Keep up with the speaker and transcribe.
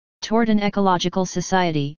Toward an Ecological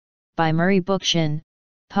Society, by Murray Bookchin,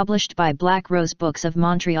 published by Black Rose Books of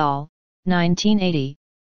Montreal, 1980.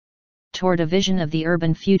 Toward a Vision of the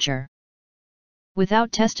Urban Future.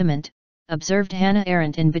 Without testament, observed Hannah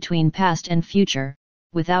Arendt, in Between Past and Future,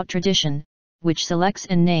 without tradition, which selects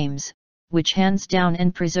and names, which hands down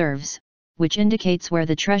and preserves, which indicates where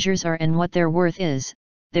the treasures are and what their worth is,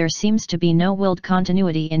 there seems to be no willed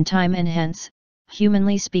continuity in time, and hence,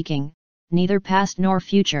 humanly speaking, neither past nor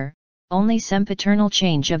future, only sempiternal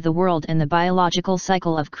change of the world and the biological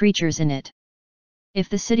cycle of creatures in it. If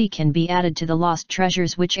the city can be added to the lost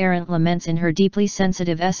treasures which Arendt laments in her deeply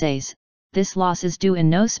sensitive essays, this loss is due in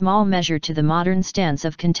no small measure to the modern stance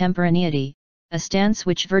of contemporaneity, a stance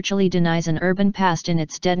which virtually denies an urban past in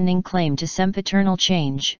its deadening claim to sempiternal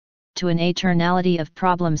change, to an eternality of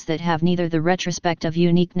problems that have neither the retrospect of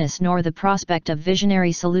uniqueness nor the prospect of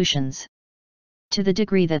visionary solutions. To the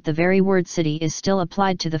degree that the very word city is still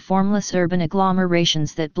applied to the formless urban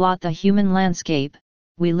agglomerations that blot the human landscape,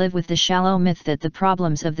 we live with the shallow myth that the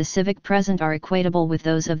problems of the civic present are equatable with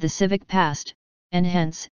those of the civic past, and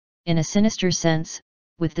hence, in a sinister sense,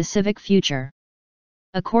 with the civic future.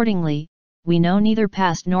 Accordingly, we know neither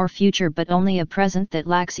past nor future but only a present that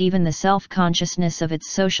lacks even the self-consciousness of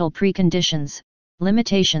its social preconditions,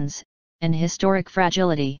 limitations, and historic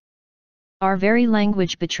fragility. Our very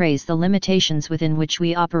language betrays the limitations within which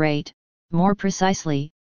we operate, more precisely,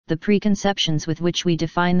 the preconceptions with which we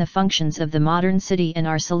define the functions of the modern city and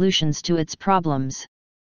our solutions to its problems.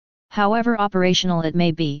 However operational it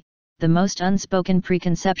may be, the most unspoken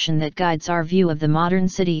preconception that guides our view of the modern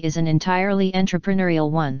city is an entirely entrepreneurial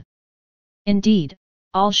one. Indeed,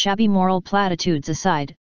 all shabby moral platitudes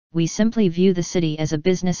aside, we simply view the city as a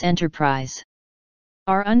business enterprise.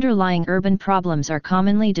 Our underlying urban problems are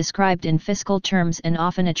commonly described in fiscal terms and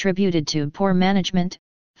often attributed to poor management,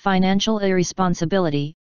 financial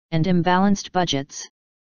irresponsibility, and imbalanced budgets.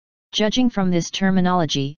 Judging from this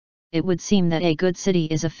terminology, it would seem that a good city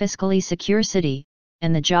is a fiscally secure city,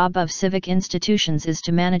 and the job of civic institutions is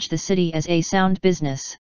to manage the city as a sound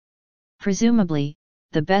business. Presumably,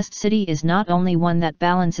 the best city is not only one that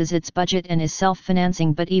balances its budget and is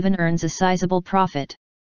self-financing but even earns a sizable profit.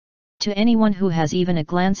 To anyone who has even a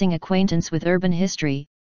glancing acquaintance with urban history,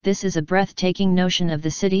 this is a breathtaking notion of the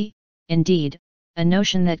city, indeed, a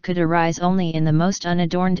notion that could arise only in the most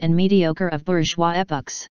unadorned and mediocre of bourgeois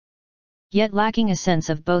epochs. Yet lacking a sense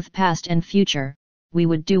of both past and future, we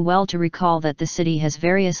would do well to recall that the city has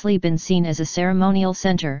variously been seen as a ceremonial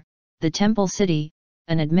center, the temple city,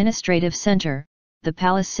 an administrative center, the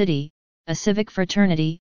palace city, a civic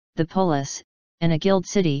fraternity, the polis, and a guild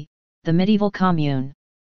city, the medieval commune.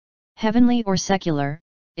 Heavenly or secular,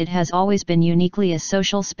 it has always been uniquely a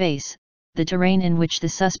social space, the terrain in which the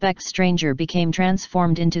suspect stranger became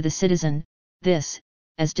transformed into the citizen, this,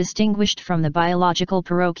 as distinguished from the biological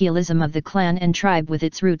parochialism of the clan and tribe with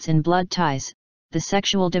its roots in blood ties, the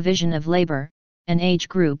sexual division of labor, and age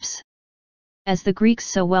groups. As the Greeks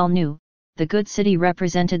so well knew, the good city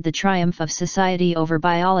represented the triumph of society over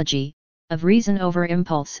biology, of reason over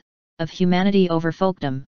impulse, of humanity over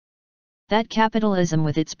folkdom. That capitalism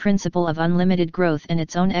with its principle of unlimited growth and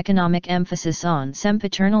its own economic emphasis on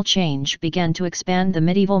sempiternal change began to expand the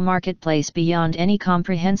medieval marketplace beyond any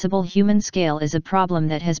comprehensible human scale is a problem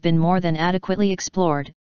that has been more than adequately explored,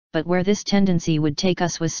 but where this tendency would take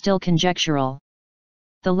us was still conjectural.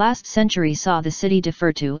 The last century saw the city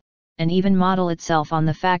defer to, and even model itself on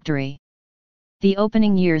the factory. The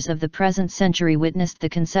opening years of the present century witnessed the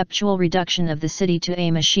conceptual reduction of the city to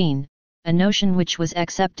a machine, a notion which was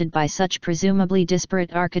accepted by such presumably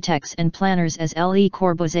disparate architects and planners as Le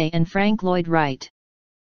Corbusier and Frank Lloyd Wright.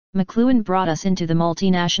 McLuhan brought us into the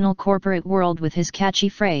multinational corporate world with his catchy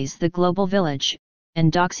phrase "the global village,"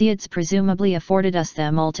 and Doxiades presumably afforded us the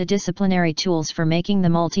multidisciplinary tools for making the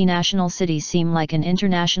multinational city seem like an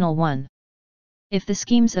international one. If the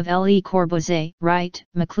schemes of Le Corbusier, Wright,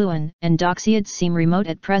 McLuhan, and Doxiades seem remote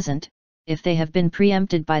at present, if they have been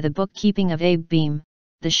preempted by the bookkeeping of Abe Beame,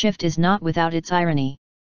 the shift is not without its irony.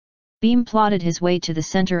 Beame plodded his way to the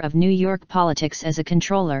center of New York politics as a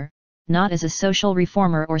controller, not as a social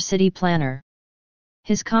reformer or city planner.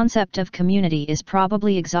 His concept of community is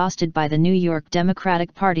probably exhausted by the New York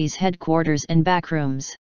Democratic Party's headquarters and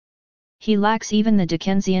backrooms. He lacks even the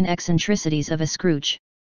Dickensian eccentricities of a Scrooge.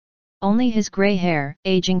 Only his gray hair,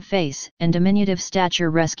 aging face, and diminutive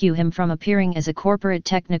stature rescue him from appearing as a corporate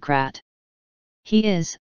technocrat. He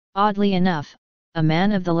is, oddly enough, a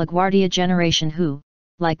man of the LaGuardia generation who,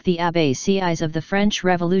 like the Abbé Sieyès of the French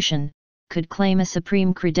Revolution, could claim a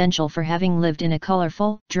supreme credential for having lived in a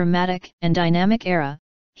colorful, dramatic, and dynamic era.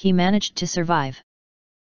 He managed to survive.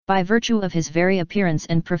 By virtue of his very appearance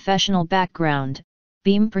and professional background,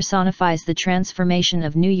 Beam personifies the transformation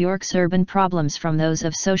of New York's urban problems from those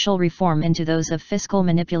of social reform into those of fiscal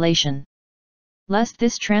manipulation. Lest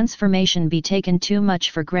this transformation be taken too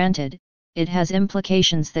much for granted, it has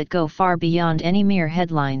implications that go far beyond any mere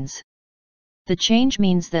headlines. The change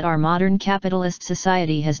means that our modern capitalist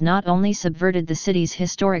society has not only subverted the city's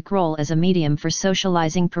historic role as a medium for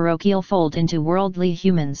socializing parochial fold into worldly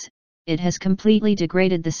humans, it has completely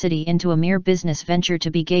degraded the city into a mere business venture to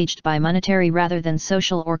be gauged by monetary rather than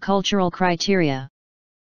social or cultural criteria.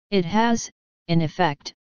 It has, in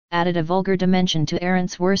effect, added a vulgar dimension to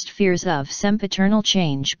Arendt's worst fears of sempiternal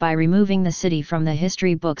change by removing the city from the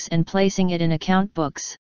history books and placing it in account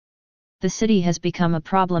books. The city has become a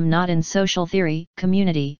problem not in social theory,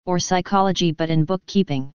 community, or psychology but in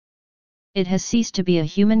bookkeeping. It has ceased to be a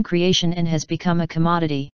human creation and has become a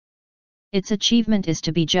commodity. Its achievement is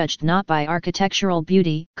to be judged not by architectural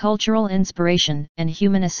beauty, cultural inspiration, and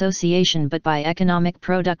human association but by economic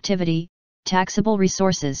productivity, taxable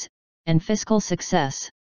resources, and fiscal success.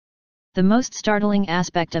 The most startling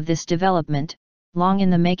aspect of this development, long in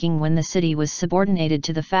the making when the city was subordinated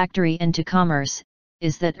to the factory and to commerce,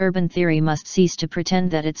 is that urban theory must cease to pretend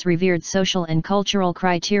that its revered social and cultural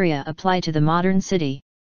criteria apply to the modern city.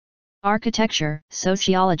 Architecture,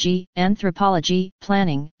 sociology, anthropology,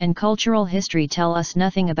 planning, and cultural history tell us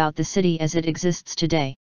nothing about the city as it exists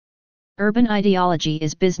today. Urban ideology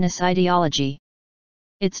is business ideology.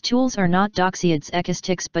 Its tools are not doxiads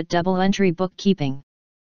ecostix but double-entry bookkeeping.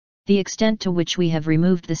 The extent to which we have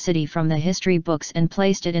removed the city from the history books and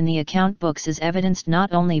placed it in the account books is evidenced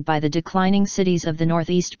not only by the declining cities of the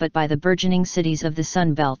Northeast but by the burgeoning cities of the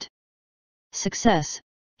Sun Belt. Success,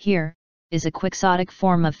 here, is a quixotic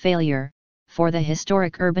form of failure, for the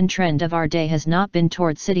historic urban trend of our day has not been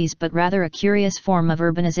toward cities but rather a curious form of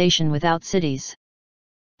urbanization without cities.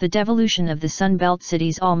 The devolution of the Sun Belt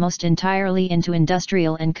cities almost entirely into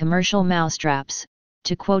industrial and commercial mousetraps,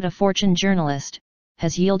 to quote a Fortune journalist,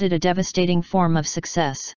 has yielded a devastating form of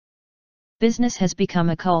success. Business has become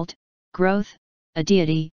a cult, growth, a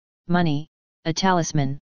deity, money, a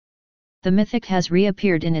talisman. The mythic has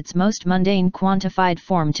reappeared in its most mundane quantified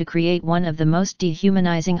form to create one of the most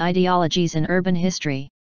dehumanizing ideologies in urban history.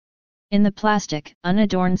 In the plastic,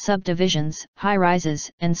 unadorned subdivisions,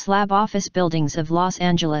 high-rises, and slab office buildings of Los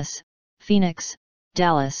Angeles, Phoenix,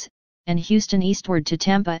 Dallas, and Houston eastward to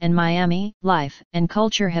Tampa and Miami, life and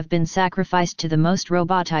culture have been sacrificed to the most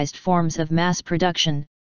robotized forms of mass production,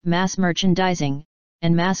 mass merchandising,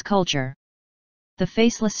 and mass culture. The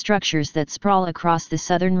faceless structures that sprawl across the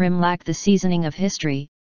southern rim lack the seasoning of history,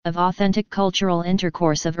 of authentic cultural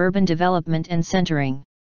intercourse, of urban development and centering.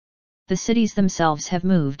 The cities themselves have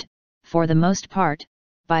moved, for the most part,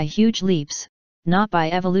 by huge leaps, not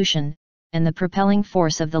by evolution, and the propelling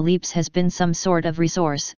force of the leaps has been some sort of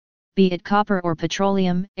resource, be it copper or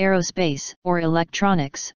petroleum, aerospace, or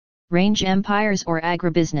electronics, range empires or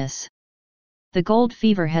agribusiness. The gold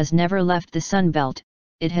fever has never left the Sun Belt,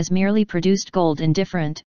 it has merely produced gold in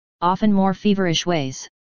different, often more feverish ways.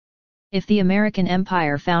 If the American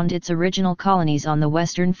empire found its original colonies on the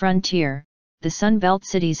western frontier, the Sun Belt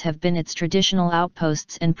cities have been its traditional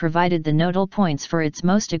outposts and provided the nodal points for its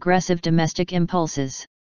most aggressive domestic impulses.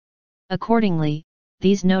 Accordingly,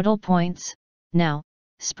 these nodal points, now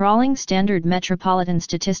sprawling standard metropolitan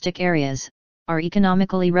statistic areas, are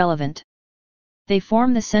economically relevant. They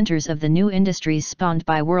form the centers of the new industries spawned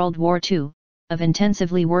by World War II, of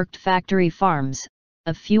intensively worked factory farms,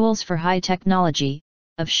 of fuels for high technology,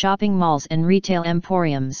 of shopping malls and retail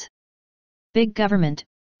emporiums. Big government,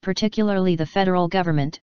 particularly the federal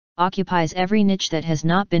government, occupies every niche that has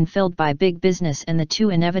not been filled by big business, and the two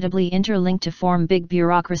inevitably interlink to form big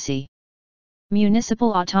bureaucracy.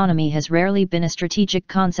 Municipal autonomy has rarely been a strategic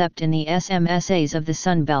concept in the SMSAs of the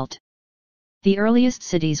Sun Belt. The earliest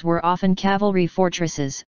cities were often cavalry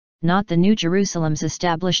fortresses, not the New Jerusalems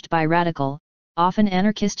established by radical, often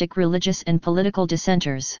anarchistic religious and political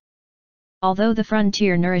dissenters. Although the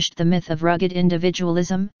frontier nourished the myth of rugged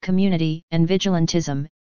individualism, community, and vigilantism,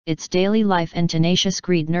 its daily life and tenacious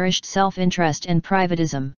greed nourished self-interest and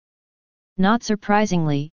privatism. Not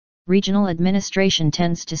surprisingly, regional administration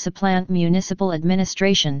tends to supplant municipal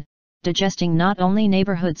administration, digesting not only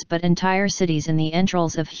neighborhoods but entire cities in the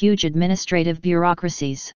entrails of huge administrative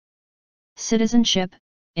bureaucracies. Citizenship,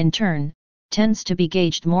 in turn, tends to be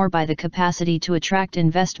gauged more by the capacity to attract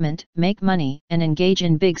investment, make money, and engage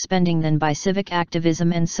in big spending than by civic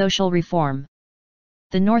activism and social reform.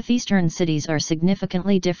 The northeastern cities are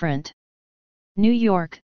significantly different. New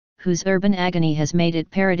York, whose urban agony has made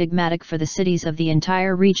it paradigmatic for the cities of the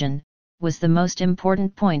entire region, was the most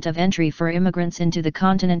important point of entry for immigrants into the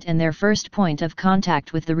continent and their first point of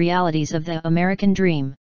contact with the realities of the American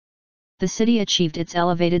dream. The city achieved its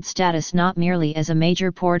elevated status not merely as a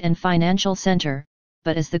major port and financial center,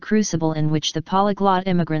 but as the crucible in which the polyglot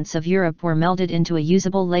immigrants of Europe were melded into a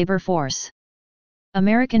usable labor force.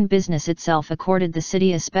 American business itself accorded the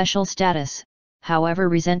city a special status, however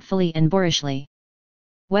resentfully and boorishly.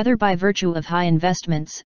 Whether by virtue of high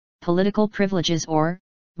investments, political privileges or,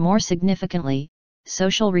 more significantly,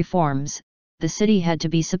 social reforms, the city had to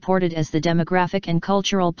be supported as the demographic and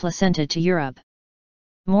cultural placenta to Europe.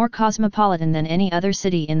 More cosmopolitan than any other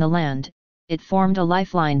city in the land, it formed a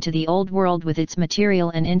lifeline to the Old World with its material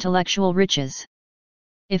and intellectual riches.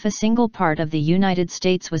 If a single part of the United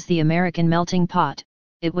States was the American melting pot,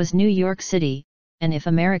 it was New York City, and if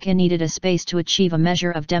America needed a space to achieve a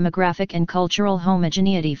measure of demographic and cultural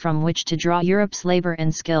homogeneity from which to draw Europe's labor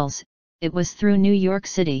and skills, it was through New York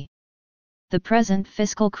City. The present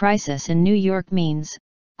fiscal crisis in New York means,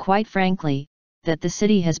 quite frankly, that the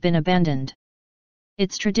city has been abandoned.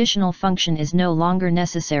 Its traditional function is no longer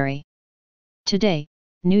necessary. Today,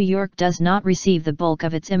 New York does not receive the bulk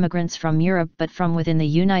of its immigrants from Europe but from within the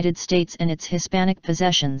United States and its Hispanic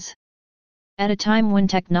possessions. At a time when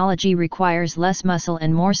technology requires less muscle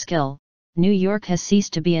and more skill, New York has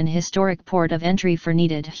ceased to be an historic port of entry for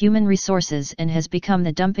needed human resources and has become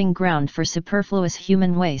the dumping ground for superfluous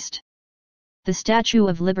human waste. The Statue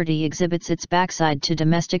of Liberty exhibits its backside to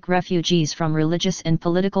domestic refugees from religious and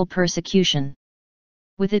political persecution.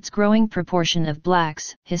 With its growing proportion of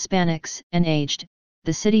blacks, Hispanics, and aged,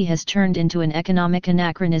 the city has turned into an economic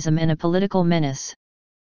anachronism and a political menace.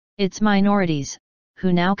 Its minorities,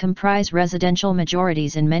 who now comprise residential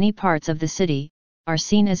majorities in many parts of the city, are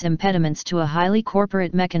seen as impediments to a highly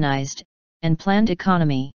corporate mechanized, and planned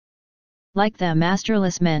economy. Like the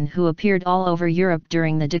masterless men who appeared all over Europe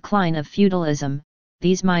during the decline of feudalism,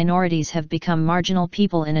 these minorities have become marginal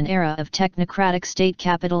people in an era of technocratic state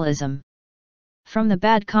capitalism. From the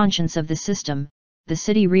bad conscience of the system, the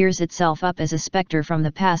city rears itself up as a specter from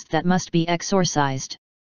the past that must be exorcised.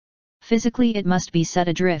 Physically it must be set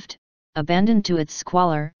adrift, abandoned to its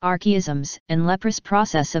squalor, archaisms, and leprous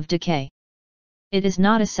process of decay. It is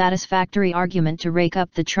not a satisfactory argument to rake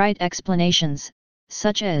up the trite explanations,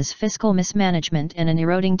 such as fiscal mismanagement and an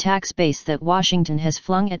eroding tax base that Washington has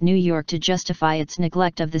flung at New York to justify its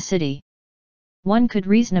neglect of the city. One could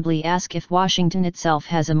reasonably ask if Washington itself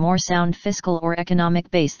has a more sound fiscal or economic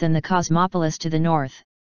base than the cosmopolis to the north.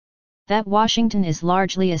 That Washington is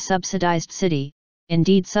largely a subsidized city,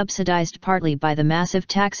 indeed subsidized partly by the massive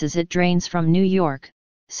taxes it drains from New York,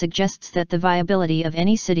 suggests that the viability of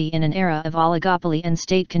any city in an era of oligopoly and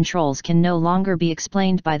state controls can no longer be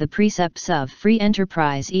explained by the precepts of free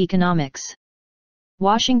enterprise economics.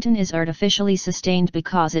 Washington is artificially sustained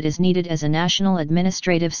because it is needed as a national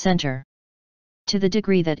administrative center. To the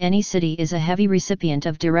degree that any city is a heavy recipient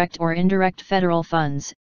of direct or indirect federal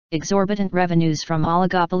funds, exorbitant revenues from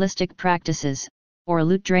oligopolistic practices, or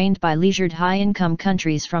loot drained by leisured high-income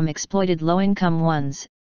countries from exploited low-income ones,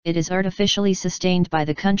 it is artificially sustained by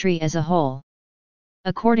the country as a whole.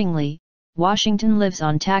 Accordingly, Washington lives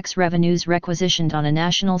on tax revenues requisitioned on a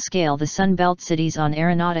national scale, the Sun Belt cities on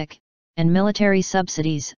aeronautic and military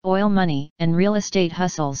subsidies, oil money, and real estate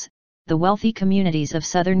hustles, the wealthy communities of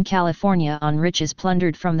Southern California on riches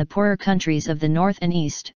plundered from the poorer countries of the North and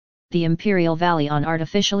East, the Imperial Valley on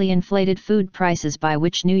artificially inflated food prices by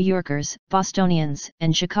which New Yorkers, Bostonians,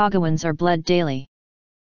 and Chicagoans are bled daily.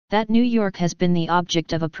 That New York has been the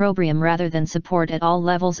object of opprobrium rather than support at all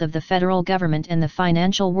levels of the federal government and the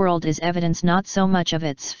financial world is evidence not so much of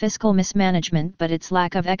its fiscal mismanagement but its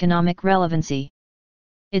lack of economic relevancy.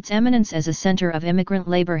 Its eminence as a center of immigrant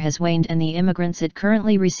labor has waned and the immigrants it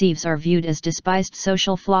currently receives are viewed as despised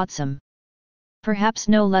social flotsam. Perhaps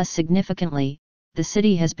no less significantly, the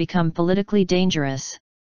city has become politically dangerous.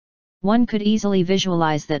 One could easily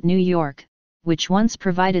visualize that New York, which once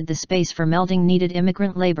provided the space for melding needed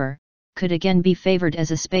immigrant labor, could again be favored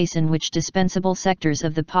as a space in which dispensable sectors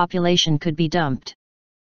of the population could be dumped.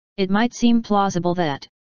 It might seem plausible that,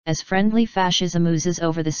 as friendly fascism oozes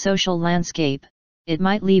over the social landscape, it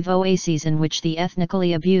might leave oases in which the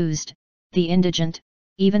ethnically abused, the indigent,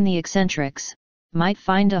 even the eccentrics, might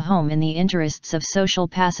find a home in the interests of social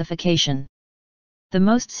pacification. The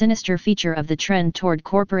most sinister feature of the trend toward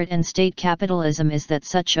corporate and state capitalism is that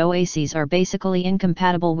such oases are basically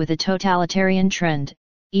incompatible with a totalitarian trend,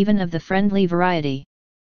 even of the friendly variety.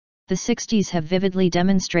 The 60s have vividly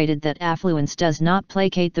demonstrated that affluence does not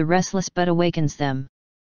placate the restless but awakens them.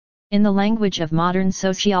 In the language of modern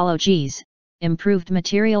sociologies, improved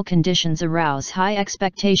material conditions arouse high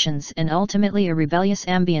expectations and ultimately a rebellious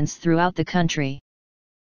ambience throughout the country.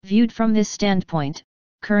 Viewed from this standpoint,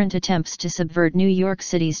 current attempts to subvert New York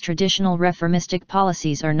City's traditional reformistic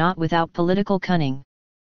policies are not without political cunning.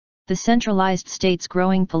 The centralized state's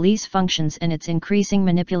growing police functions and its increasing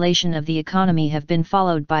manipulation of the economy have been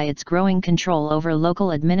followed by its growing control over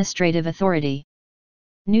local administrative authority.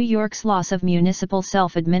 New York's loss of municipal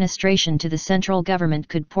self-administration to the central government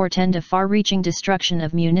could portend a far-reaching destruction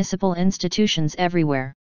of municipal institutions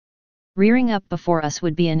everywhere. Rearing up before us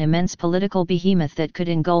would be an immense political behemoth that could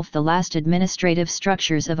engulf the last administrative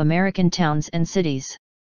structures of American towns and cities.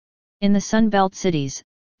 In the Sun Belt cities,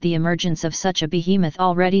 the emergence of such a behemoth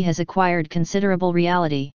already has acquired considerable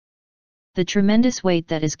reality. The tremendous weight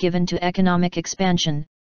that is given to economic expansion,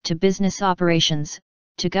 to business operations,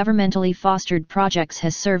 to governmentally fostered projects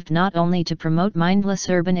has served not only to promote mindless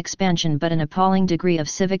urban expansion but an appalling degree of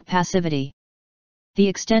civic passivity. The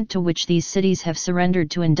extent to which these cities have surrendered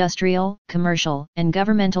to industrial, commercial, and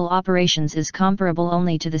governmental operations is comparable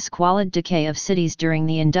only to the squalid decay of cities during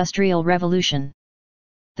the Industrial Revolution.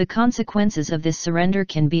 The consequences of this surrender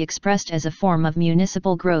can be expressed as a form of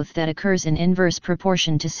municipal growth that occurs in inverse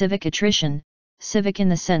proportion to civic attrition, civic in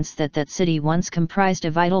the sense that that city once comprised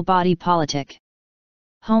a vital body politic.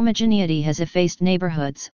 Homogeneity has effaced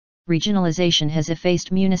neighborhoods, regionalization has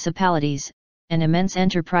effaced municipalities, and immense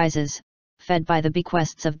enterprises, fed by the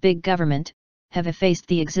bequests of big government, have effaced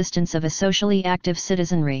the existence of a socially active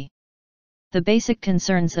citizenry. The basic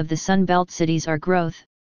concerns of the Sun Belt cities are growth,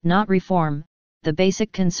 not reform. The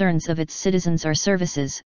basic concerns of its citizens are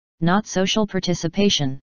services, not social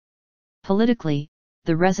participation. Politically,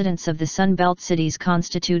 the residents of the Sun Belt cities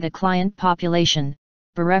constitute a client population,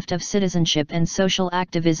 bereft of citizenship and social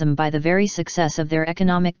activism by the very success of their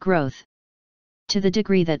economic growth. To the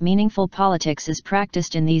degree that meaningful politics is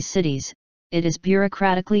practiced in these cities, it is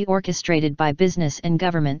bureaucratically orchestrated by business and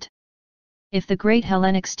government. If the great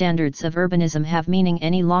Hellenic standards of urbanism have meaning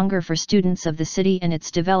any longer for students of the city and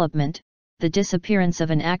its development, the disappearance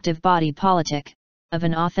of an active body politic, of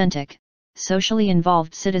an authentic, socially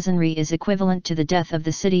involved citizenry is equivalent to the death of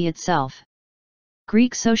the city itself.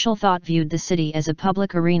 Greek social thought viewed the city as a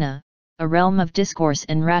public arena, a realm of discourse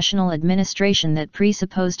and rational administration that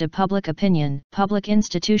presupposed a public opinion, public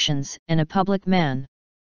institutions, and a public man.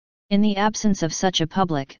 In the absence of such a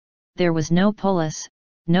public, there was no polis,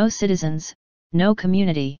 no citizens, no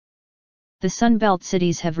community. The Sun Belt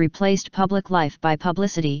cities have replaced public life by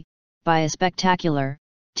publicity, by a spectacular,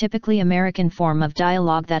 typically American form of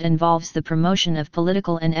dialogue that involves the promotion of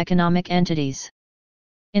political and economic entities.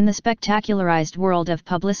 In the spectacularized world of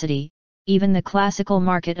publicity, even the classical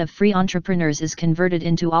market of free entrepreneurs is converted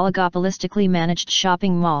into oligopolistically managed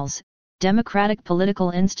shopping malls, democratic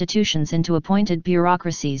political institutions into appointed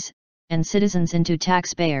bureaucracies, and citizens into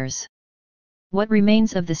taxpayers. What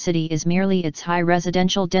remains of the city is merely its high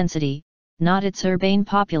residential density, not its urbane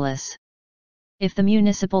populace. If the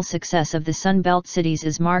municipal success of the Sun Belt cities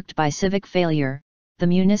is marked by civic failure, the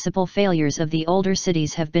municipal failures of the older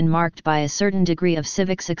cities have been marked by a certain degree of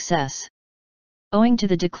civic success. Owing to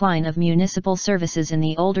the decline of municipal services in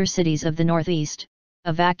the older cities of the Northeast,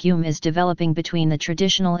 a vacuum is developing between the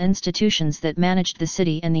traditional institutions that managed the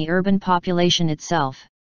city and the urban population itself.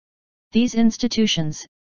 These institutions,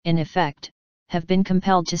 in effect, have been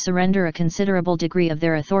compelled to surrender a considerable degree of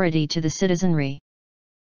their authority to the citizenry.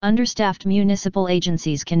 Understaffed municipal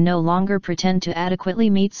agencies can no longer pretend to adequately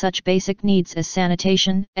meet such basic needs as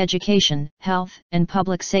sanitation, education, health, and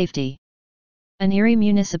public safety. An eerie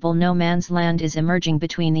municipal no man's land is emerging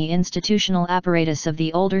between the institutional apparatus of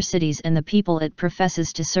the older cities and the people it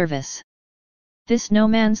professes to service. This no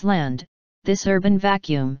man's land, this urban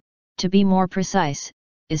vacuum, to be more precise,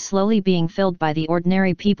 is slowly being filled by the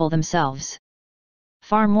ordinary people themselves.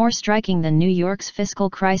 Far more striking than New York's fiscal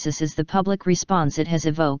crisis is the public response it has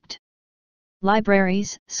evoked.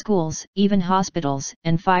 Libraries, schools, even hospitals,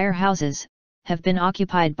 and firehouses have been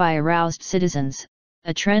occupied by aroused citizens,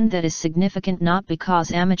 a trend that is significant not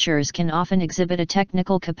because amateurs can often exhibit a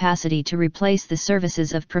technical capacity to replace the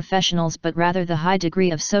services of professionals but rather the high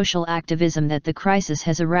degree of social activism that the crisis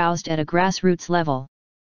has aroused at a grassroots level.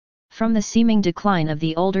 From the seeming decline of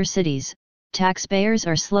the older cities, taxpayers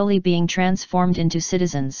are slowly being transformed into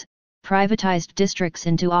citizens, privatized districts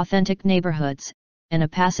into authentic neighborhoods, and a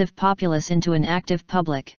passive populace into an active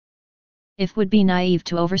public. It would be naive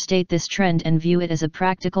to overstate this trend and view it as a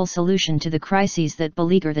practical solution to the crises that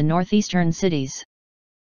beleaguer the northeastern cities.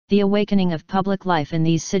 The awakening of public life in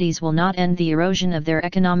these cities will not end the erosion of their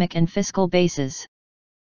economic and fiscal bases.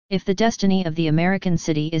 If the destiny of the American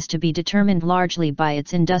city is to be determined largely by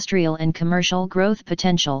its industrial and commercial growth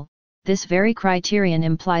potential, This very criterion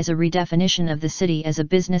implies a redefinition of the city as a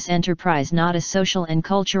business enterprise, not a social and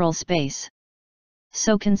cultural space.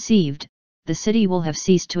 So conceived, the city will have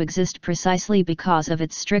ceased to exist precisely because of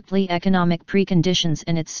its strictly economic preconditions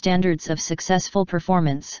and its standards of successful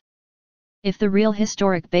performance. If the real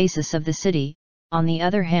historic basis of the city, on the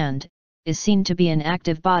other hand, is seen to be an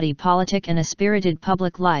active body politic and a spirited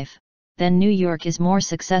public life, then New York is more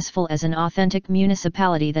successful as an authentic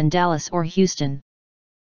municipality than Dallas or Houston.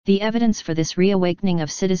 The evidence for this reawakening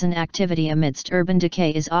of citizen activity amidst urban decay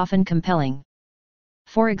is often compelling.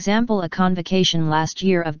 For example, a convocation last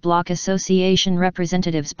year of Block Association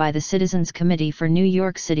representatives by the Citizens Committee for New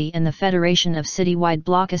York City and the Federation of Citywide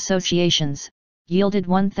Block Associations, yielded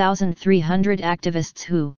 1,300 activists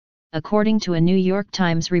who, according to a New York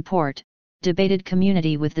Times report, debated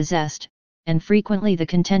community with the zest, and frequently the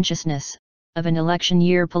contentiousness, of an election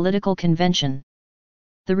year political convention.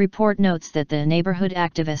 The report notes that the neighborhood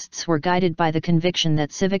activists were guided by the conviction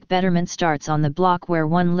that civic betterment starts on the block where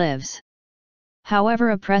one lives.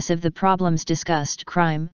 However oppressive the problems discussed,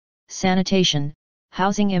 crime, sanitation,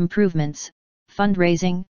 housing improvements,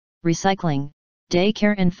 fundraising, recycling,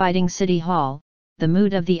 daycare and fighting City Hall, the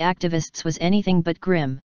mood of the activists was anything but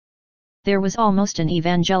grim. There was almost an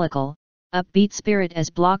evangelical, upbeat spirit as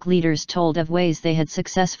block leaders told of ways they had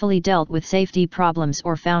successfully dealt with safety problems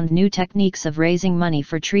or found new techniques of raising money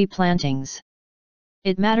for tree plantings.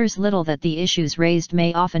 It matters little that the issues raised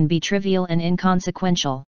may often be trivial and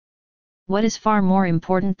inconsequential. What is far more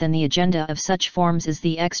important than the agenda of such forums is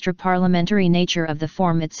the extra-parliamentary nature of the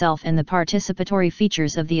forum itself and the participatory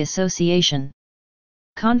features of the association.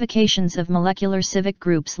 Convocations of molecular civic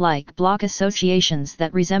groups like block associations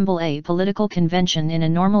that resemble a political convention in a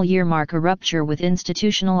normal year mark a rupture with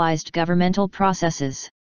institutionalized governmental processes.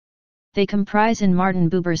 They comprise, in Martin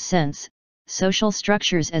Buber's sense, social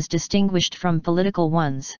structures as distinguished from political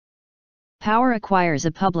ones. Power acquires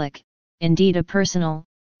a public, indeed a personal,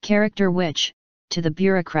 character which, to the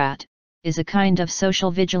bureaucrat, is a kind of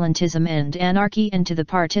social vigilantism and anarchy, and to the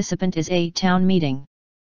participant is a town meeting.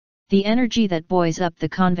 The energy that buoys up the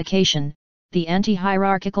convocation, the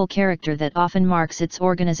anti-hierarchical character that often marks its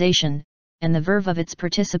organization, and the verve of its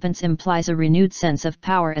participants implies a renewed sense of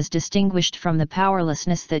power as distinguished from the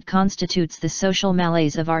powerlessness that constitutes the social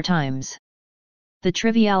malaise of our times. The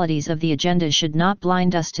trivialities of the agenda should not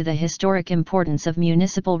blind us to the historic importance of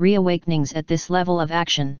municipal reawakenings at this level of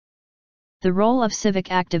action. The role of civic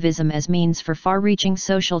activism as means for far-reaching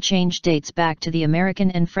social change dates back to the American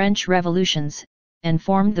and French revolutions, and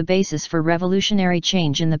formed the basis for revolutionary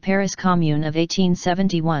change in the Paris Commune of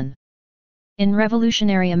 1871. In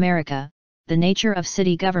revolutionary America, the nature of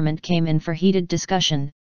city government came in for heated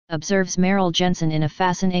discussion, observes Merrill Jensen in a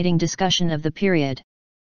fascinating discussion of the period.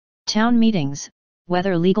 Town meetings,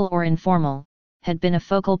 whether legal or informal, had been a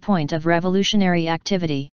focal point of revolutionary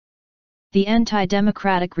activity. The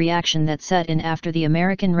anti-democratic reaction that set in after the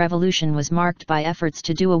American Revolution was marked by efforts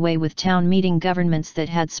to do away with town meeting governments that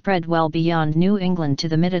had spread well beyond New England to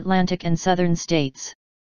the mid-Atlantic and southern states.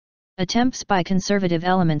 Attempts by conservative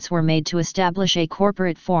elements were made to establish a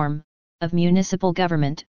corporate form of municipal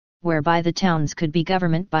government, whereby the towns could be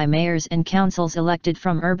governed by mayors and councils elected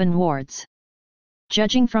from urban wards.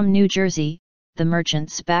 Judging from New Jersey, the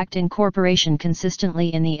merchants backed incorporation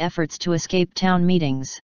consistently in the efforts to escape town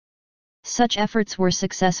meetings. Such efforts were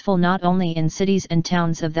successful not only in cities and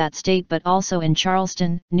towns of that state but also in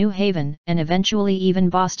Charleston, New Haven, and eventually even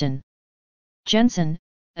Boston. Jensen,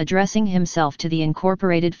 addressing himself to the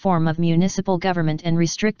incorporated form of municipal government and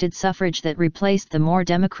restricted suffrage that replaced the more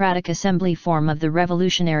democratic assembly form of the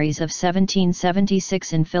revolutionaries of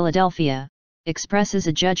 1776 in Philadelphia, expresses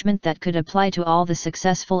a judgment that could apply to all the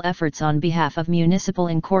successful efforts on behalf of municipal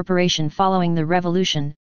incorporation following the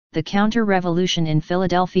Revolution. The counter-revolution in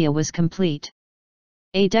Philadelphia was complete.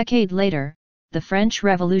 A decade later, the French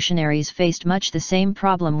revolutionaries faced much the same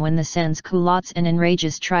problem when the sans-culottes and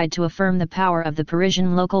enrages tried to affirm the power of the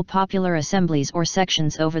Parisian local popular assemblies or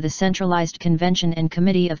sections over the centralized convention and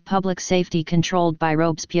committee of public safety controlled by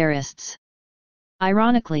Robespierrists.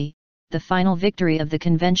 Ironically, the final victory of the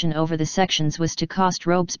convention over the sections was to cost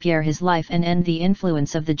Robespierre his life and end the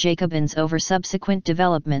influence of the Jacobins over subsequent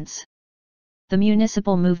developments. The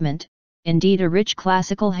municipal movement, indeed a rich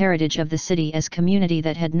classical heritage of the city as community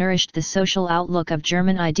that had nourished the social outlook of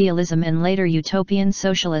German idealism and later utopian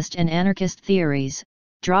socialist and anarchist theories,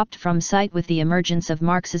 dropped from sight with the emergence of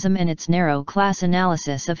Marxism and its narrow class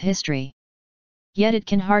analysis of history. Yet it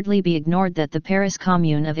can hardly be ignored that the Paris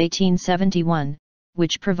Commune of 1871,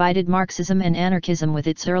 which provided Marxism and anarchism with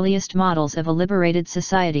its earliest models of a liberated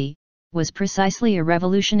society, was precisely a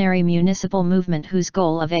revolutionary municipal movement whose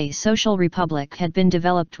goal of a social republic had been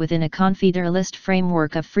developed within a confederalist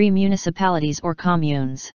framework of free municipalities or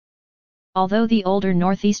communes. Although the older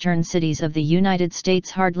northeastern cities of the United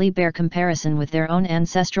States hardly bear comparison with their own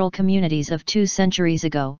ancestral communities of 2 centuries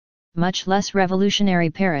ago, much less revolutionary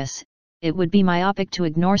Paris, it would be myopic to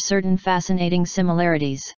ignore certain fascinating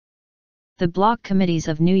similarities. The block committees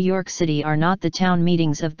of New York City are not the town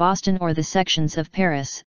meetings of Boston or the sections of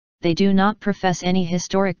Paris. They do not profess any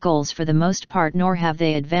historic goals for the most part, nor have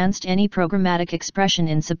they advanced any programmatic expression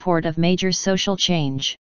in support of major social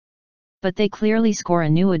change. But they clearly score a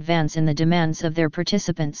new advance in the demands of their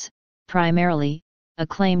participants, primarily, a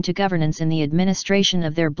claim to governance in the administration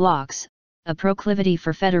of their blocks, a proclivity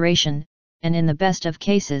for federation, and in the best of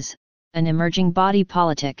cases, an emerging body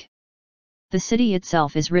politic. The city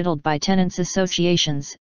itself is riddled by tenants'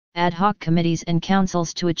 associations, ad hoc committees and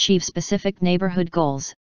councils to achieve specific neighborhood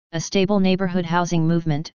goals, a stable neighborhood housing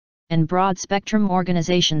movement, and broad-spectrum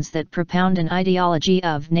organizations that propound an ideology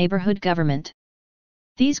of neighborhood government.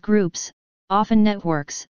 These groups, often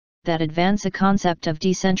networks, that advance a concept of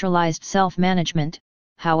decentralized self-management,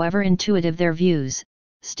 however intuitive their views,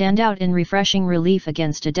 stand out in refreshing relief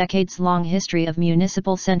against a decades-long history of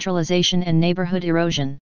municipal centralization and neighborhood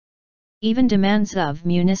erosion. Even demands of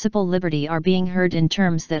municipal liberty are being heard in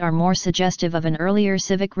terms that are more suggestive of an earlier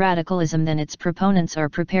civic radicalism than its proponents are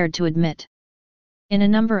prepared to admit. In a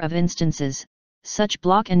number of instances, such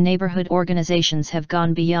block and neighborhood organizations have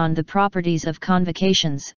gone beyond the properties of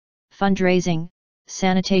convocations, fundraising,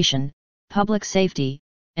 sanitation, public safety,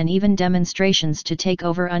 and even demonstrations to take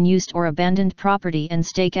over unused or abandoned property and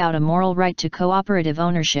stake out a moral right to cooperative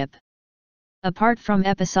ownership. Apart from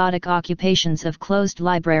episodic occupations of closed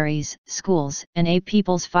libraries, schools, and a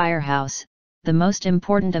people's firehouse, the most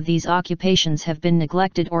important of these occupations have been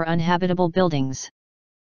neglected or uninhabitable buildings.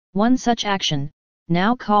 One such action,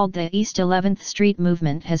 now called the East 11th Street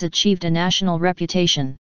Movement, has achieved a national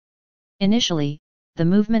reputation. Initially, the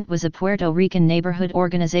movement was a Puerto Rican neighborhood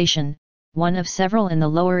organization, one of several in the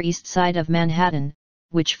Lower East Side of Manhattan,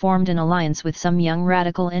 which formed an alliance with some young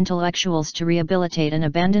radical intellectuals to rehabilitate an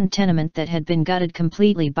abandoned tenement that had been gutted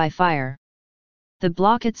completely by fire. The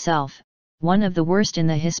block itself, one of the worst in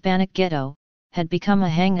the Hispanic ghetto, had become a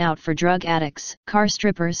hangout for drug addicts, car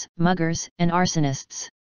strippers, muggers, and arsonists.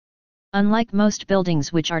 Unlike most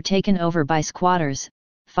buildings which are taken over by squatters,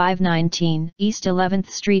 519 East 11th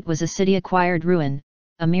Street was a city-acquired ruin,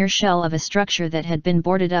 a mere shell of a structure that had been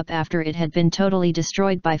boarded up after it had been totally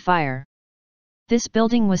destroyed by fire. This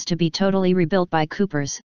building was to be totally rebuilt by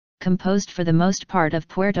Coopers, composed for the most part of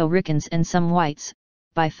Puerto Ricans and some whites,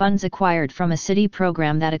 by funds acquired from a city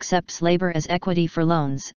program that accepts labor as equity for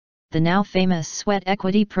loans, the now famous Sweat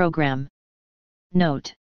Equity Program.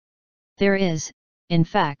 Note: there is, in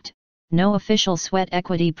fact, no official sweat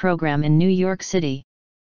equity program in New York City.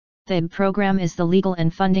 The program is the legal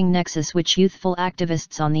and funding nexus which youthful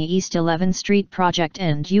activists on the East 11th Street Project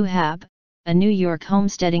and UHAB, a New York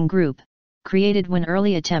homesteading group, created when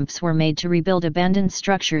early attempts were made to rebuild abandoned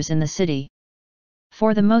structures in the city.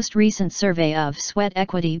 For the most recent survey of sweat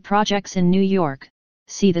equity projects in New York,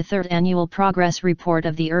 see the 3rd Annual Progress Report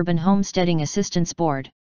of the Urban Homesteading Assistance Board.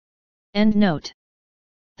 End note.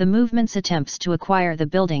 The movement's attempts to acquire the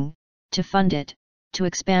building, to fund it, to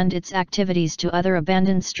expand its activities to other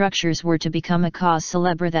abandoned structures were to become a cause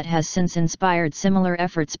célèbre that has since inspired similar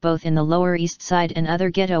efforts both in the Lower East Side and other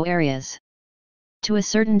ghetto areas. To a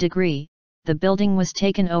certain degree, the building was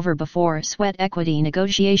taken over before sweat equity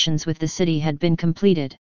negotiations with the city had been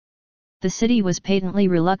completed. The city was patently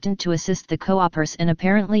reluctant to assist the co-opers and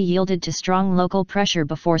apparently yielded to strong local pressure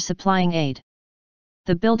before supplying aid.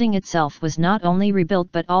 The building itself was not only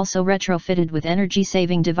rebuilt but also retrofitted with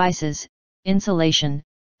energy-saving devices, insulation,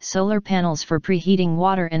 solar panels for preheating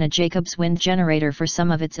water and a Jacobs wind generator for some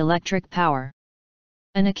of its electric power.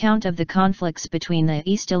 An account of the conflicts between the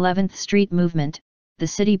East 11th Street movement, the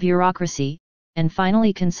city bureaucracy, and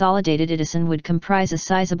finally Consolidated Edison would comprise a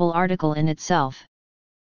sizable article in itself.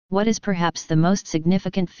 What is perhaps the most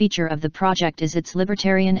significant feature of the project is its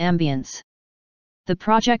libertarian ambience. The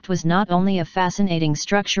project was not only a fascinating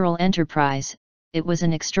structural enterprise, it was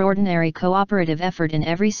an extraordinary cooperative effort in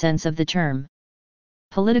every sense of the term.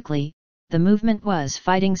 Politically, the movement was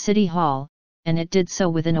fighting City Hall, and it did so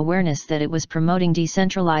with an awareness that it was promoting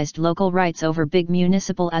decentralized local rights over big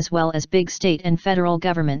municipal as well as big state and federal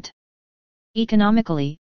government.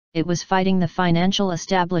 Economically, it was fighting the financial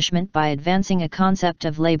establishment by advancing a concept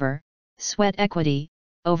of labor, sweat equity,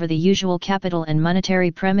 over the usual capital and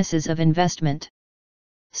monetary premises of investment.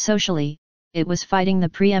 Socially, it was fighting the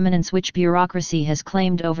preeminence which bureaucracy has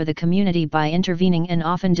claimed over the community by intervening and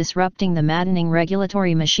often disrupting the maddening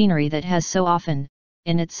regulatory machinery that has so often,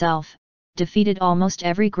 in itself, defeated almost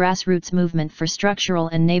every grassroots movement for structural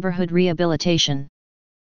and neighborhood rehabilitation.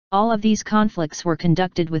 All of these conflicts were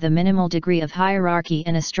conducted with a minimal degree of hierarchy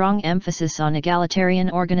and a strong emphasis on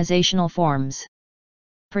egalitarian organizational forms.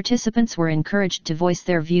 Participants were encouraged to voice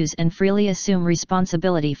their views and freely assume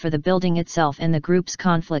responsibility for the building itself and the group's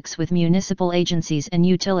conflicts with municipal agencies and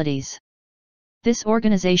utilities. This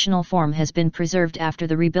organizational form has been preserved after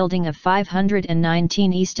the rebuilding of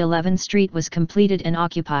 519 East 11th Street was completed and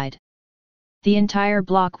occupied. The entire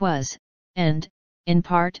block was, and, in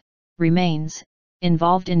part, remains,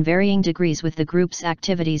 involved in varying degrees with the group's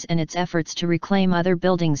activities and its efforts to reclaim other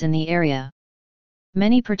buildings in the area.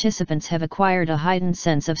 Many participants have acquired a heightened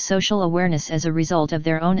sense of social awareness as a result of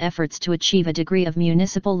their own efforts to achieve a degree of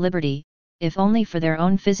municipal liberty, if only for their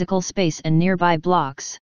own physical space and nearby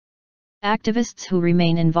blocks. Activists who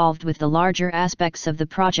remain involved with the larger aspects of the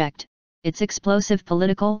project, its explosive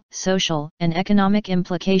political, social, and economic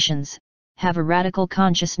implications, have a radical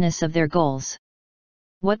consciousness of their goals.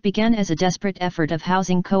 What began as a desperate effort of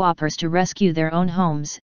housing co-opers to rescue their own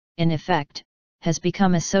homes, in effect, has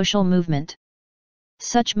become a social movement.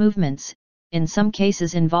 Such movements, in some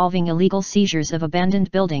cases involving illegal seizures of abandoned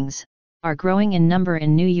buildings, are growing in number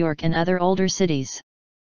in New York and other older cities.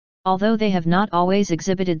 Although they have not always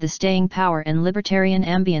exhibited the staying power and libertarian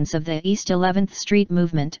ambience of the East 11th Street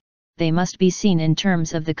movement, they must be seen in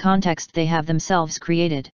terms of the context they have themselves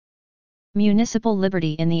created. Municipal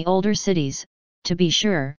liberty in the older cities, to be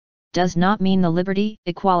sure, does not mean the liberty,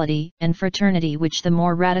 equality, and fraternity which the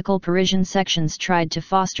more radical Parisian sections tried to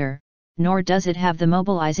foster, nor does it have the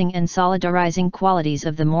mobilizing and solidarizing qualities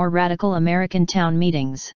of the more radical American town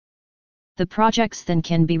meetings. The projects then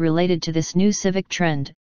can be related to this new civic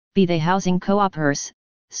trend, be they housing co-opers,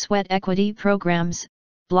 sweat equity programs,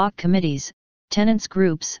 block committees, tenants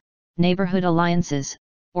groups, neighborhood alliances,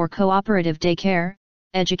 or cooperative daycare,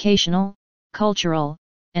 educational, cultural,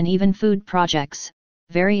 and even food projects,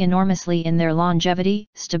 vary enormously in their longevity,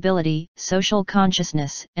 stability, social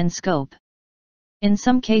consciousness, and scope. In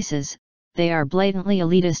some cases, they are blatantly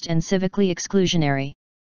elitist and civically exclusionary.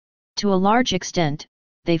 To a large extent,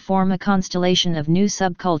 they form a constellation of new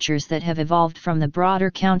subcultures that have evolved from the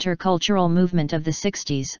broader counter-cultural movement of the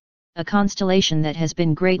 60s, a constellation that has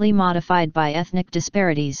been greatly modified by ethnic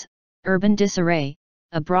disparities, urban disarray,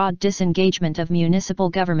 a broad disengagement of municipal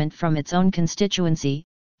government from its own constituency,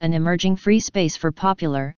 an emerging free space for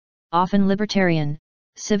popular, often libertarian,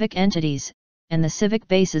 civic entities, and the civic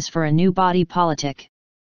basis for a new body politic.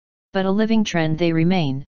 But a living trend they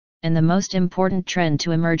remain, and the most important trend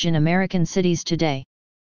to emerge in American cities today.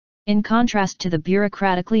 In contrast to the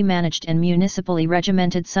bureaucratically managed and municipally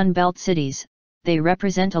regimented Sun Belt cities, they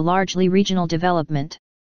represent a largely regional development.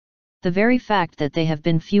 The very fact that they have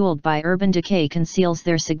been fueled by urban decay conceals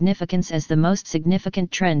their significance as the most significant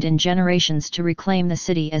trend in generations to reclaim the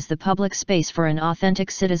city as the public space for an authentic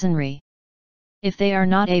citizenry. If they are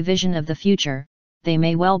not a vision of the future, they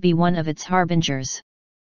may well be one of its harbingers.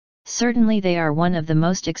 Certainly they are one of the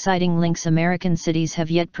most exciting links American cities have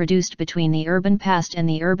yet produced between the urban past and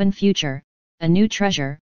the urban future, a new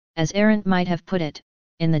treasure, as Arendt might have put it,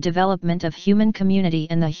 in the development of human community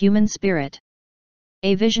and the human spirit.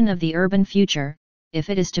 A vision of the urban future, if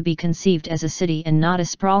it is to be conceived as a city and not a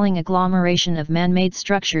sprawling agglomeration of man-made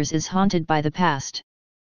structures, is haunted by the past.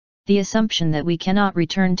 The assumption that we cannot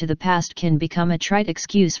return to the past can become a trite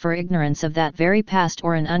excuse for ignorance of that very past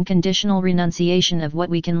or an unconditional renunciation of what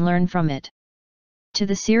we can learn from it. To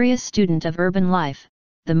the serious student of urban life,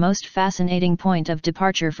 the most fascinating point of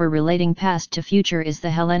departure for relating past to future is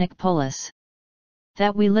the Hellenic polis.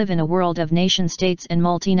 That we live in a world of nation-states and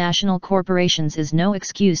multinational corporations is no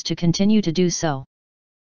excuse to continue to do so.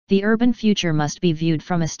 The urban future must be viewed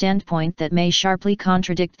from a standpoint that may sharply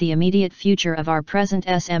contradict the immediate future of our present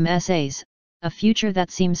SMSAs, a future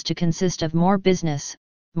that seems to consist of more business,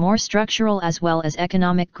 more structural as well as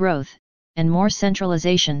economic growth, and more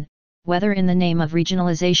centralization, whether in the name of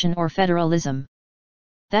regionalization or federalism.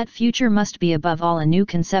 That future must be above all a new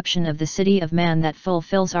conception of the city of man that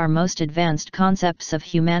fulfills our most advanced concepts of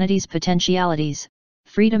humanity's potentialities,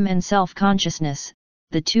 freedom and self-consciousness,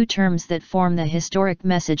 the two terms that form the historic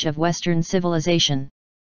message of Western civilization.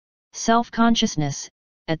 Self-consciousness,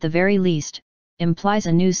 at the very least, implies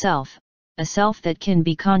a new self, a self that can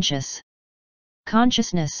be conscious.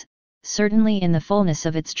 Consciousness, certainly in the fullness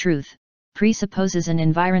of its truth, presupposes an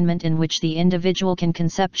environment in which the individual can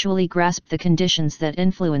conceptually grasp the conditions that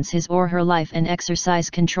influence his or her life and exercise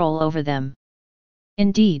control over them.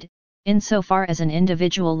 Indeed, Insofar as an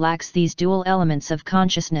individual lacks these dual elements of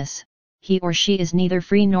consciousness, he or she is neither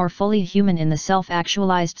free nor fully human in the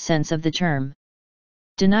self-actualized sense of the term.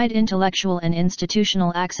 Denied intellectual and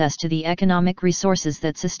institutional access to the economic resources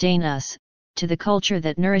that sustain us, to the culture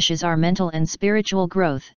that nourishes our mental and spiritual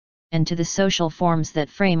growth, and to the social forms that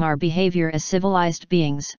frame our behavior as civilized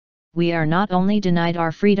beings, we are not only denied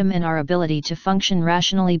our freedom and our ability to function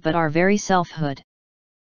rationally but our very selfhood.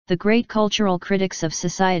 The great cultural critics of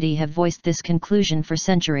society have voiced this conclusion for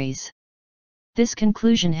centuries. This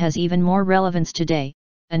conclusion has even more relevance today,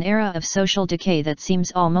 an era of social decay that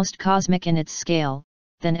seems almost cosmic in its scale,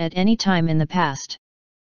 than at any time in the past.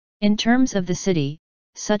 In terms of the city,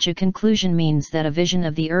 such a conclusion means that a vision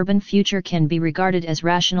of the urban future can be regarded as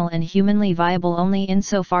rational and humanly viable only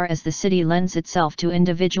insofar as the city lends itself to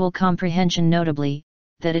individual comprehension, notably,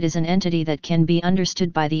 that it is an entity that can be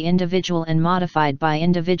understood by the individual and modified by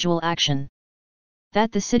individual action.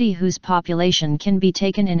 That the city whose population can be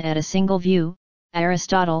taken in at a single view,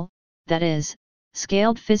 Aristotle, that is,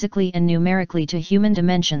 scaled physically and numerically to human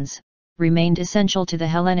dimensions, remained essential to the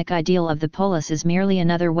Hellenic ideal of the polis is merely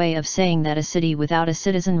another way of saying that a city without a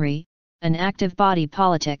citizenry, an active body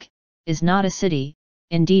politic, is not a city,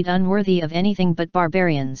 indeed unworthy of anything but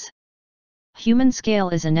barbarians. Human scale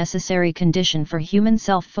is a necessary condition for human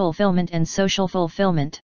self-fulfillment and social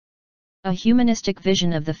fulfillment. A humanistic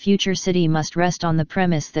vision of the future city must rest on the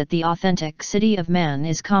premise that the authentic city of man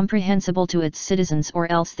is comprehensible to its citizens,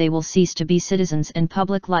 or else they will cease to be citizens and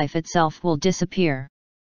public life itself will disappear.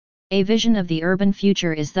 A vision of the urban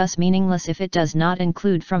future is thus meaningless if it does not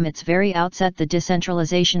include from its very outset the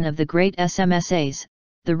decentralization of the great SMSAs,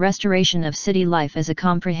 the restoration of city life as a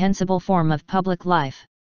comprehensible form of public life.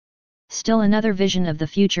 Still another vision of the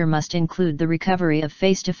future must include the recovery of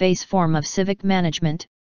face-to-face form of civic management,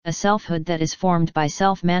 a selfhood that is formed by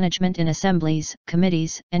self-management in assemblies,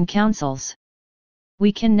 committees, and councils.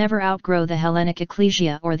 We can never outgrow the Hellenic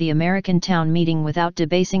ecclesia or the American town meeting without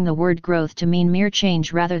debasing the word growth to mean mere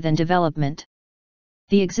change rather than development.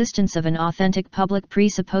 The existence of an authentic public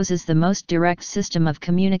presupposes the most direct system of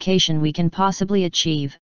communication we can possibly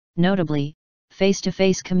achieve, notably,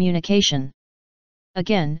 face-to-face communication.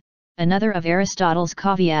 Again, another of Aristotle's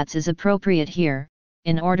caveats is appropriate here.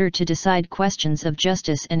 In order to decide questions of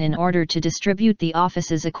justice and in order to distribute the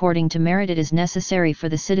offices according to merit, it is necessary for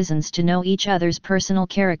the citizens to know each other's personal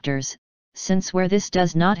characters, since where this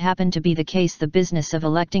does not happen to be the case, the business of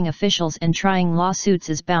electing officials and trying lawsuits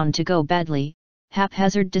is bound to go badly.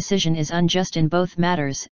 Haphazard decision is unjust in both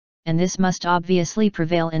matters, and this must obviously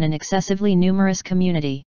prevail in an excessively numerous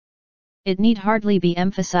community. It need hardly be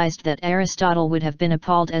emphasized that Aristotle would have been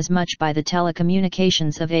appalled as much by the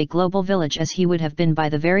telecommunications of a global village as he would have been by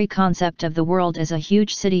the very concept of the world as a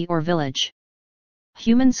huge city or village.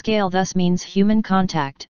 Human scale thus means human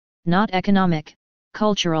contact, not economic,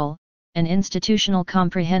 cultural, and institutional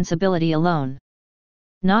comprehensibility alone.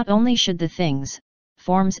 Not only should the things,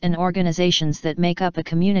 forms and organizations that make up a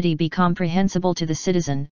community be comprehensible to the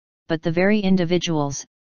citizen, but the very individuals,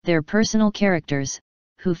 their personal characters,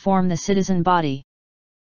 who form the citizen body.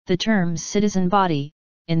 The terms citizen body,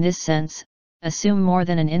 in this sense, assume more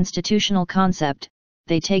than an institutional concept,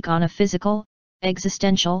 they take on a physical,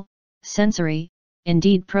 existential, sensory,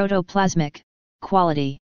 indeed protoplasmic,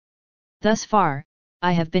 quality. Thus far,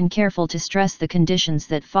 I have been careful to stress the conditions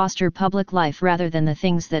that foster public life rather than the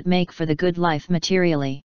things that make for the good life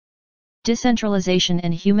materially. Decentralization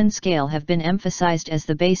and human scale have been emphasized as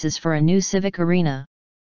the basis for a new civic arena.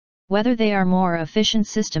 Whether they are more efficient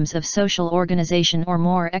systems of social organization or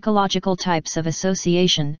more ecological types of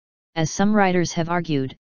association, as some writers have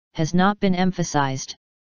argued, has not been emphasized.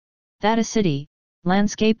 That a city,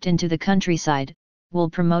 landscaped into the countryside, will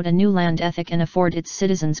promote a new land ethic and afford its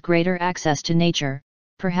citizens greater access to nature,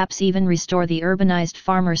 perhaps even restore the urbanized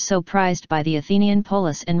farmers so prized by the Athenian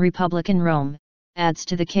polis and Republican Rome, adds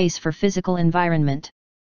to the case for physical environment.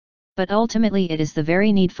 But ultimately it is the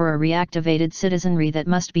very need for a reactivated citizenry that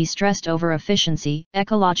must be stressed over efficiency,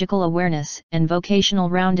 ecological awareness, and vocational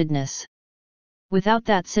roundedness. Without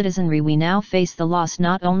that citizenry we now face the loss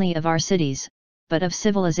not only of our cities, but of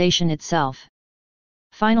civilization itself.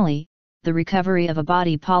 Finally, the recovery of a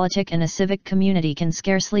body politic and a civic community can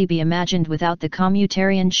scarcely be imagined without the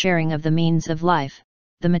communitarian sharing of the means of life,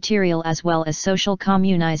 the material as well as social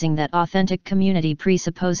communizing that authentic community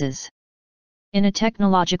presupposes. In a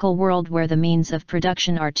technological world where the means of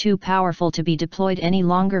production are too powerful to be deployed any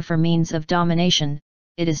longer for means of domination,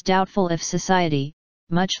 it is doubtful if society,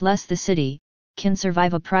 much less the city, can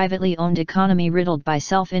survive a privately owned economy riddled by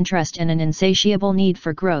self-interest and an insatiable need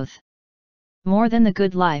for growth. More than the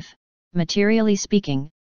good life, materially speaking,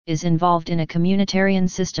 is involved in a communitarian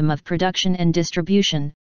system of production and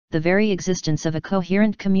distribution, the very existence of a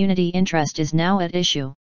coherent community interest is now at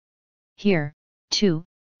issue. Here, too,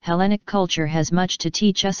 Hellenic culture has much to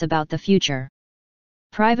teach us about the future.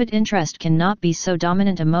 Private interest cannot be so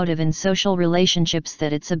dominant a motive in social relationships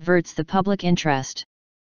that it subverts the public interest.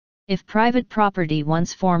 If private property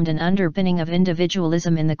once formed an underpinning of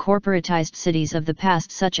individualism in the corporatized cities of the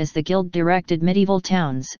past, such as the guild-directed medieval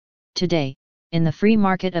towns, today, in the free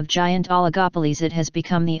market of giant oligopolies, it has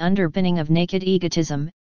become the underpinning of naked egotism,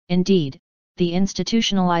 indeed, the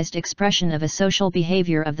institutionalized expression of a social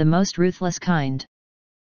behavior of the most ruthless kind.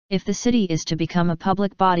 If the city is to become a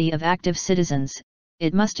public body of active citizens,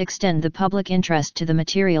 it must extend the public interest to the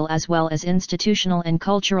material as well as institutional and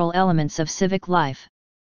cultural elements of civic life.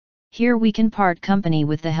 Here we can part company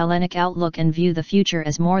with the Hellenic outlook and view the future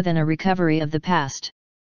as more than a recovery of the past.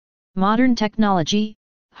 Modern technology,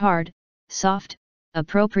 hard, soft,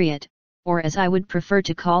 appropriate, or as I would prefer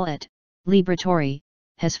to call it, liberatory,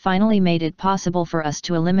 has finally made it possible for us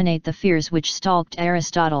to eliminate the fears which stalked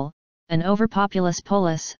Aristotle, an overpopulous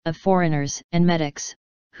polis of foreigners and medics,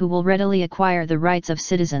 who will readily acquire the rights of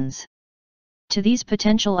citizens. To these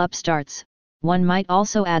potential upstarts, one might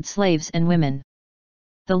also add slaves and women.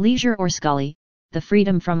 The leisure or scully, the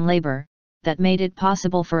freedom from labor, that made it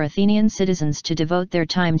possible for Athenian citizens to devote their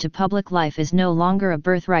time to public life is no longer a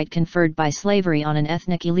birthright conferred by slavery on an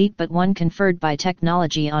ethnic elite but one conferred by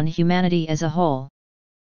technology on humanity as a whole.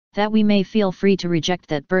 That we may feel free to reject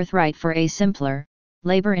that birthright for a simpler,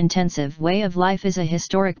 labor-intensive way of life is a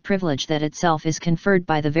historic privilege that itself is conferred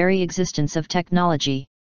by the very existence of technology.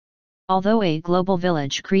 Although a global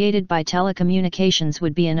village created by telecommunications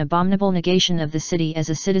would be an abominable negation of the city as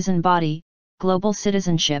a citizen body, global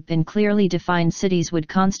citizenship in clearly defined cities would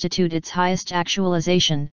constitute its highest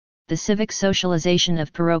actualization, the civic socialization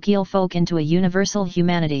of parochial folk into a universal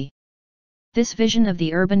humanity. This vision of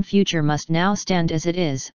the urban future must now stand as it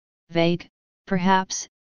is, vague, perhaps,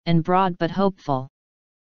 and broad but hopeful.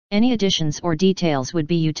 Any additions or details would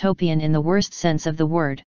be utopian in the worst sense of the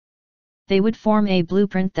word. They would form a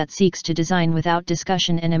blueprint that seeks to design without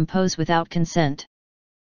discussion and impose without consent.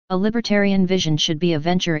 A libertarian vision should be a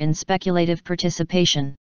venture in speculative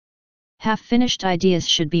participation. Half-finished ideas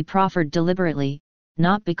should be proffered deliberately,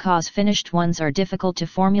 not because finished ones are difficult to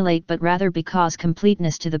formulate but rather because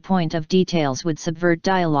completeness to the point of details would subvert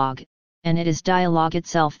dialogue, and it is dialogue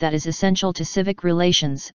itself that is essential to civic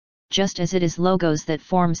relations, just as it is logos that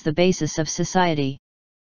forms the basis of society.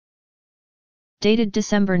 Dated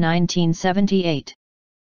December 1978.